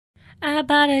I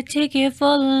bought a ticket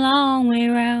for the long way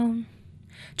round,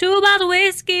 2 bottles of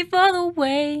whiskey for the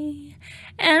way,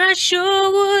 and I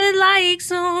sure would like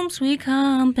some sweet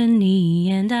company.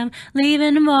 And I'm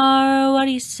leaving tomorrow, what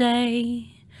do you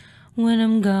say? When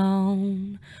I'm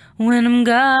gone, when I'm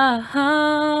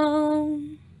gone.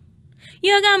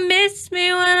 You're gonna miss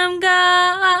me when I'm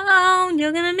gone.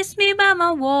 You're gonna miss me by my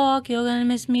walk. You're gonna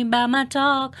miss me by my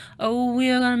talk. Oh,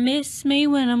 you're gonna miss me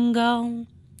when I'm gone.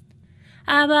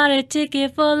 I bought a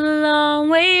ticket for the long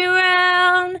way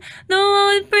round, the one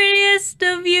with prettiest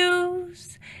of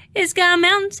views. It's got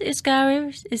mountains, it's got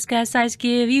rivers, it's got sights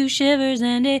give you shivers,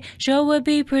 and it sure would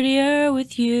be prettier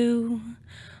with you.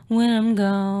 When I'm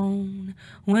gone,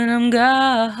 when I'm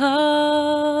gone.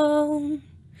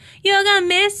 You're gonna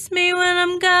miss me when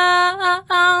I'm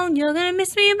gone. You're gonna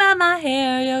miss me by my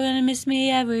hair. You're gonna miss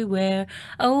me everywhere.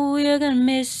 Oh, you're gonna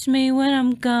miss me when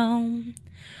I'm gone.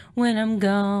 When I'm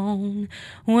gone.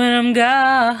 When I'm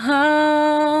gone.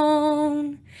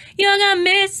 You're gonna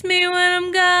miss me when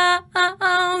I'm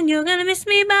gone. You're gonna miss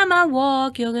me by my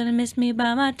walk. You're gonna miss me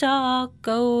by my talk.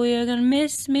 Oh, you're gonna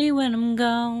miss me when I'm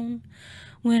gone.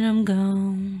 When I'm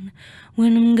gone.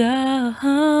 When I'm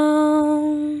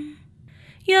gone.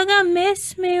 You're gonna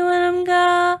miss me when I'm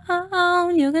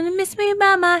gone. You're gonna miss me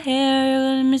by my hair. You're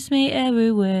gonna miss me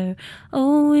everywhere.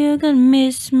 Oh, you're gonna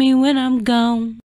miss me when I'm gone.